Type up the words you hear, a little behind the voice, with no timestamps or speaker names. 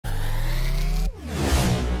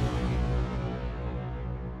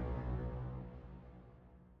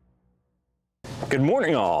Good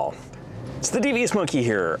morning, all. It's the Devious Monkey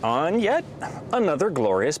here on yet another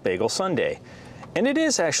glorious bagel Sunday. And it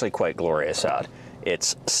is actually quite glorious out.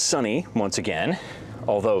 It's sunny once again,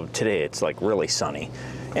 although today it's like really sunny.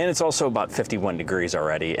 And it's also about 51 degrees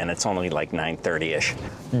already, and it's only like 9:30-ish.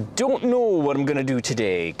 Don't know what I'm gonna do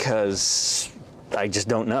today, cause I just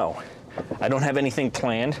don't know. I don't have anything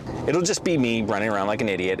planned. It'll just be me running around like an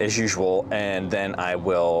idiot as usual, and then I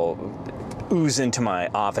will ooze into my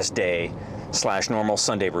office day / normal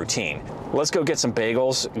Sunday routine. Let's go get some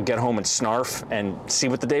bagels, get home and snarf, and see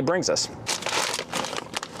what the day brings us.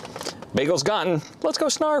 Bagels gotten, let's go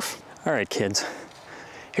snarf. All right, kids,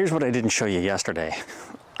 here's what I didn't show you yesterday.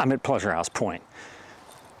 I'm at Pleasure House Point,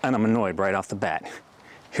 and I'm annoyed right off the bat.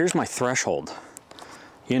 Here's my threshold.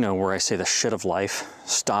 You know, where I say the shit of life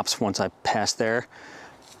stops once I pass there,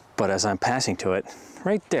 but as I'm passing to it,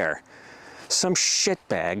 right there, some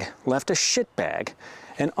shitbag left a shitbag,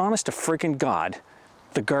 and honest to freaking God,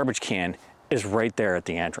 the garbage can is right there at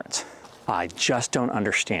the entrance. I just don't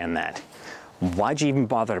understand that. Why'd you even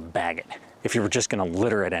bother to bag it if you were just gonna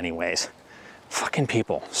litter it anyways? Fucking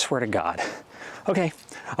people, swear to God. Okay,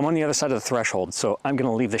 I'm on the other side of the threshold, so I'm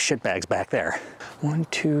gonna leave the shit bags back there. 1,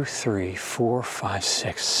 2, 3, 4, 5,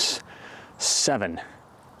 6, 7.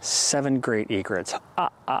 7 great egrets.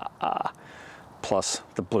 Plus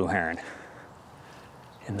the blue heron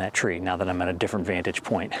in that tree, now that I'm at a different vantage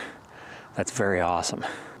point. That's very awesome.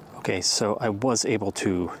 Okay, so I was able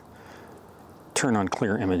to turn on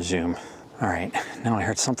clear image zoom. All right, now I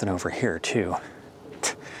heard something over here too.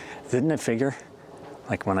 Didn't I figure?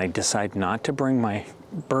 Like when I decide not to bring my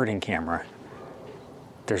birding camera,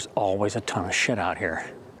 there's always a ton of shit out here.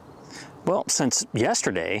 Well, since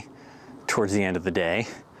yesterday, towards the end of the day,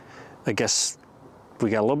 I guess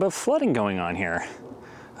we got a little bit of flooding going on here.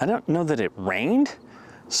 I don't know that it rained,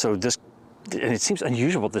 so this, and it seems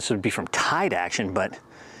unusual this would be from tide action, but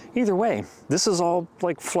either way, this is all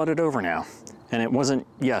like flooded over now, and it wasn't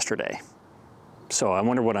yesterday. So I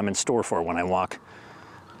wonder what I'm in store for when I walk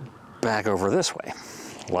back over this way.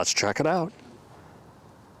 Let's check it out.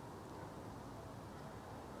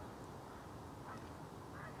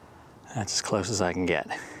 That's as close as I can get.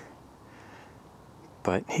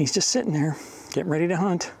 But he's just sitting there, getting ready to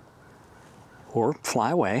hunt or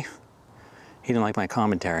fly away. He didn't like my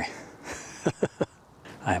commentary.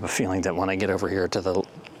 I have a feeling that when I get over here to the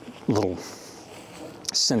little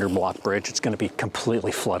cinder block bridge, it's going to be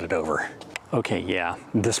completely flooded over. Okay, yeah,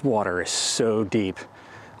 this water is so deep.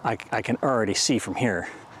 I can already see from here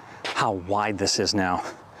how wide this is now.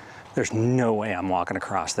 There's no way I'm walking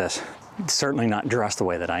across this. Certainly not dressed the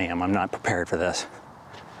way that I am. I'm not prepared for this.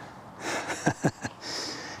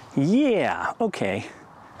 Yeah, okay.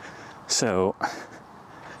 So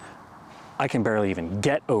I can barely even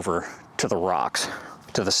get over to the rocks,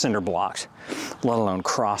 to the cinder blocks, let alone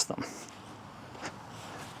cross them.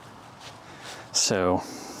 So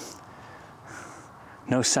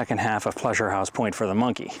no second half of Pleasure House Point for the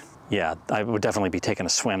monkey. Yeah, I would definitely be taking a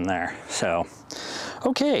swim there. So,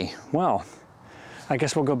 okay, well, I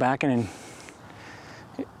guess we'll go back and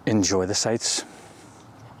enjoy the sights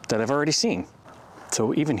that I've already seen.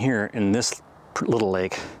 So even here in this little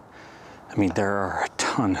lake, I mean, there are a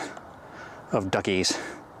ton of duckies,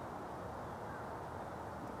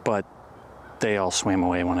 but they all swam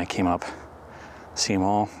away when I came up. See them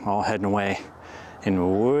all heading away.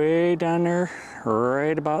 And way down there,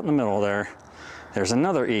 right about in the middle there, there's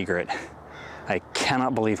another egret. I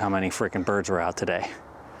cannot believe how many freaking birds were out today.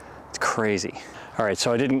 It's crazy. All right,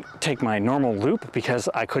 so I didn't take my normal loop because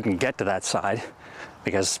I couldn't get to that side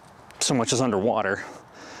because so much is underwater,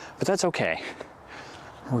 but that's okay.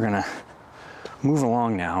 We're gonna move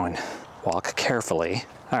along now and walk carefully.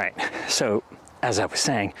 All right, so as I was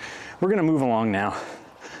saying, we're gonna move along now.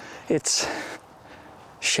 It's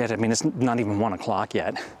shit, I mean, it's not even 1 o'clock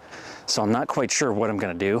yet, so I'm not quite sure what I'm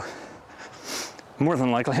gonna do. More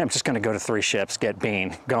than likely, I'm just gonna go to 3 Ships, get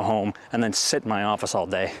Bean, go home, and then sit in my office all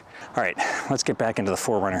day. All right, let's get back into the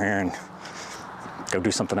 4Runner here and go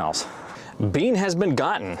do something else. Bean has been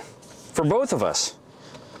gotten for both of us,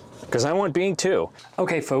 because I want Bean too.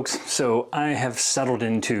 Okay, folks, so I have settled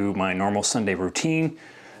into my normal Sunday routine.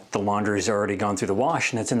 The laundry's already gone through the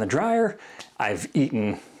wash and it's in the dryer. I've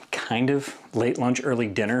eaten kind of late lunch, early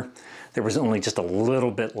dinner. There was only just a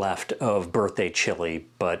little bit left of birthday chili,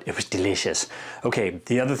 but it was delicious. Okay,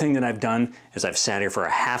 the other thing that I've done is I've sat here for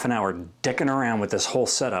a half an hour dicking around with this whole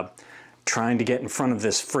setup, trying to get in front of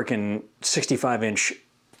this freaking 65-inch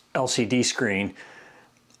LCD screen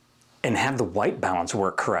and have the white balance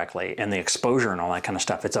work correctly and the exposure and all that kind of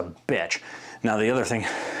stuff. It's a bitch. Now the other thing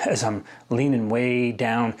is I'm leaning way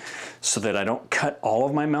down so that I don't cut all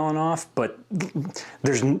of my melon off, but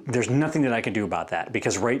there's nothing that I can do about that,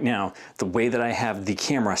 because right now the way that I have the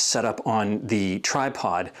camera set up on the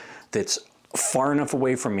tripod, that's far enough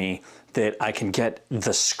away from me that I can get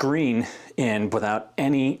the screen in without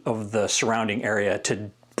any of the surrounding area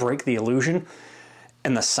to break the illusion.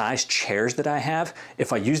 And the size chairs that I have,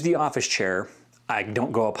 if I use the office chair, I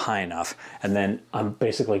don't go up high enough, and then I'm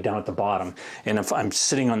basically down at the bottom. And if I'm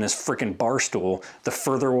sitting on this freaking bar stool, the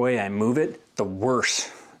further away I move it, the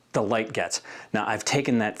worse the light gets. Now I've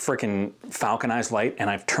taken that freaking falconized light and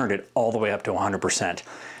I've turned it all the way up to 100%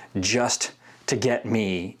 just to get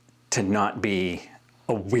me to not be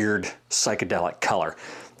a weird psychedelic color.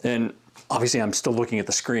 And obviously I'm still looking at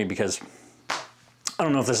the screen because I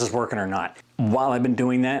don't know if this is working or not. While I've been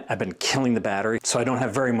doing that, I've been killing the battery, so I don't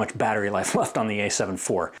have very much battery life left on the A7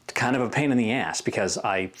 IV. It's kind of a pain in the ass because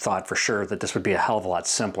I thought for sure that this would be a hell of a lot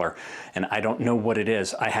simpler, and I don't know what it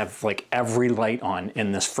is. I have like every light on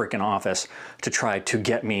in this freaking office to try to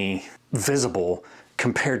get me visible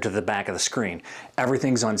compared to the back of the screen.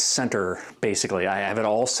 Everything's on center, basically. I have it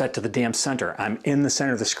all set to the damn center. I'm in the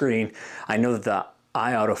center of the screen. I know that the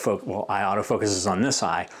eye autofocus is on this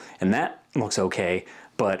eye, and that looks okay,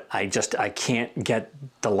 but I can't get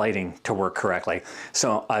the lighting to work correctly.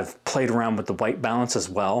 So I've played around with the white balance as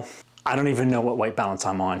well. I don't even know what white balance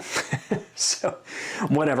I'm on. So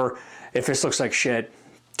whatever, if this looks like shit,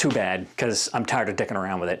 too bad, because I'm tired of dicking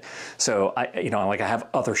around with it. So I have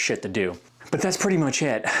other shit to do. But that's pretty much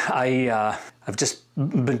it. I've just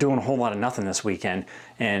been doing a whole lot of nothing this weekend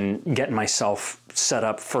and getting myself set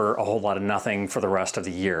up for a whole lot of nothing for the rest of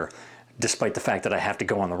the year, despite the fact that I have to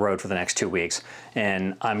go on the road for the next 2 weeks.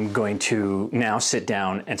 And I'm going to now sit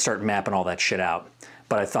down and start mapping all that shit out.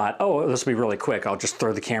 But I thought, oh, this will be really quick. I'll just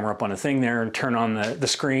throw the camera up on a thing there and turn on the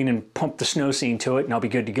screen and pump the snow scene to it and I'll be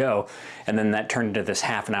good to go. And then that turned into this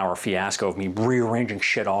half-an-hour fiasco of me rearranging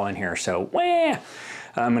shit all in here. So,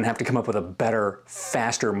 I'm gonna have to come up with a better,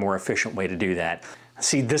 faster, more efficient way to do that.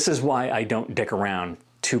 See, this is why I don't dick around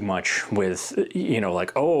too much with,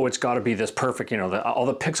 like, oh, it's gotta be this perfect, all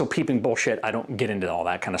the pixel peeping bullshit. I don't get into all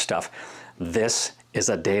that kind of stuff. This is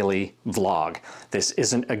a daily vlog. This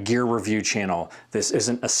isn't a gear review channel. This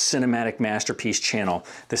isn't a cinematic masterpiece channel.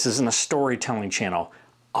 This isn't a storytelling channel.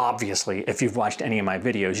 Obviously, if you've watched any of my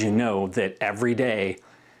videos, you know that every day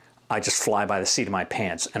I just fly by the seat of my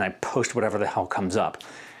pants and I post whatever the hell comes up.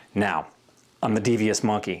 Now, I'm the devious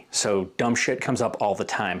monkey, so dumb shit comes up all the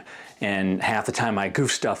time, and half the time I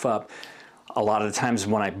goof stuff up. A lot of the times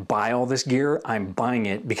when I buy all this gear, I'm buying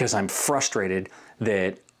it because I'm frustrated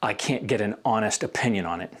that I can't get an honest opinion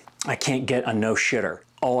on it. I can't get a no-shitter.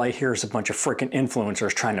 All I hear is a bunch of freaking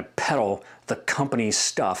influencers trying to peddle the company's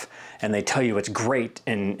stuff, and they tell you it's great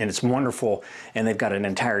and it's wonderful, and they've got an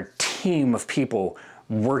entire team of people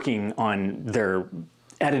working on their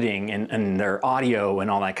editing and their audio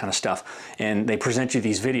and all that kind of stuff. And they present you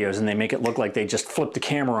these videos and they make it look like they just flipped the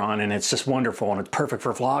camera on and it's just wonderful and it's perfect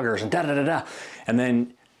for vloggers and da-da-da-da. And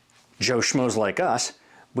then Joe Schmoes like us,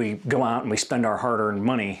 we go out and we spend our hard-earned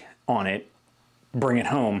money on it, bring it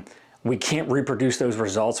home. We can't reproduce those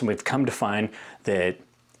results, and we've come to find that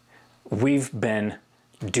we've been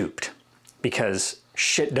duped because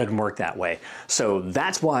shit doesn't work that way. So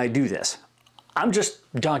that's why I do this. I'm just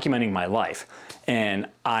documenting my life, and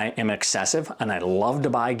I am excessive, and I love to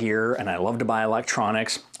buy gear, and I love to buy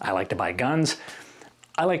electronics. I like to buy guns.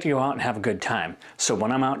 I like to go out and have a good time. So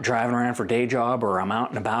when I'm out driving around for day job, or I'm out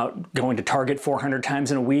and about going to Target 400 times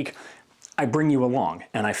in a week, I bring you along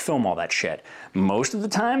and I film all that shit. Most of the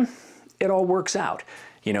time, it all works out.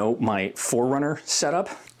 My Forerunner setup,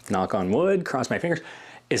 knock on wood, cross my fingers,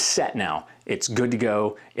 is set now. It's good to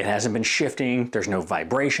go. It hasn't been shifting. There's no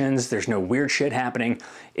vibrations. There's no weird shit happening.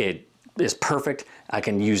 It is perfect. I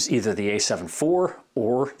can use either the A7 IV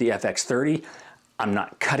or the FX30. I'm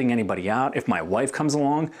not cutting anybody out. If my wife comes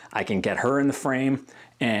along, I can get her in the frame,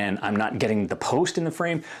 and I'm not getting the post in the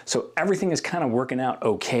frame. So everything is kind of working out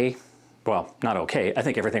okay. Well, not okay. I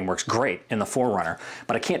think everything works great in the Forerunner,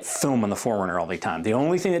 but I can't film on the Forerunner all the time. The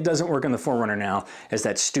only thing that doesn't work in the Forerunner now is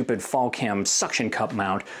that stupid fall cam suction cup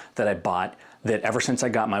mount that I bought, that ever since I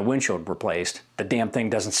got my windshield replaced, the damn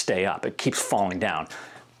thing doesn't stay up. It keeps falling down.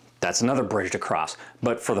 That's another bridge to cross.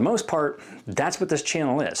 But for the most part, that's what this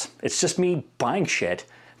channel is. It's just me buying shit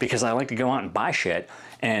because I like to go out and buy shit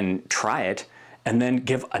and try it and then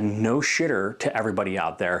give a no-shitter to everybody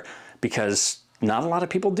out there, because not a lot of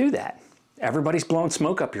people do that. Everybody's blowing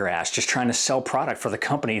smoke up your ass just trying to sell product for the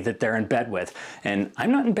company that they're in bed with. And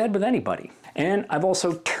I'm not in bed with anybody. And I've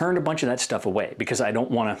also turned a bunch of that stuff away because I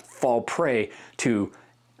don't want to fall prey to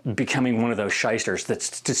becoming one of those shysters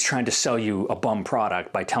that's just trying to sell you a bum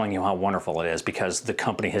product by telling you how wonderful it is because the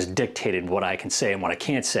company has dictated what I can say and what I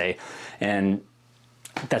can't say, and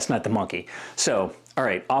that's not the monkey. So, all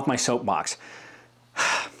right, off my soapbox.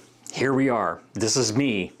 Here we are. This is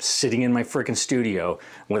me sitting in my freaking studio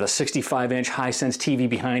with a 65-inch Hisense TV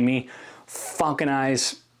behind me, Falcon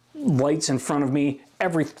Eyes lights in front of me,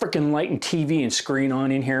 every freaking light and TV and screen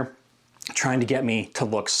on in here, trying to get me to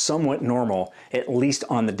look somewhat normal, at least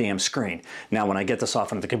on the damn screen. Now, when I get this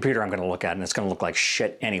off onto the computer, I'm gonna look at it and it's gonna look like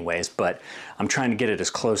shit anyways, but I'm trying to get it as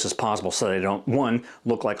close as possible so that I don't, one,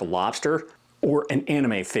 look like a lobster or an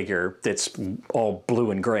anime figure that's all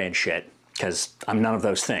blue and gray and shit, because I'm none of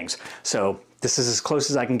those things. So this is as close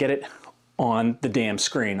as I can get it on the damn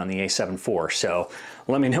screen on the A7 IV. So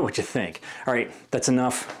let me know what you think. All right, that's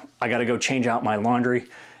enough. I gotta go change out my laundry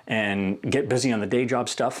and get busy on the day job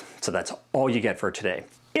stuff. So that's all you get for today.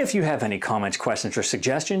 If you have any comments, questions, or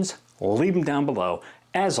suggestions, leave them down below.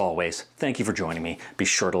 As always, thank you for joining me. Be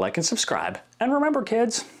sure to like and subscribe. And remember,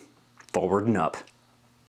 kids, forward and up.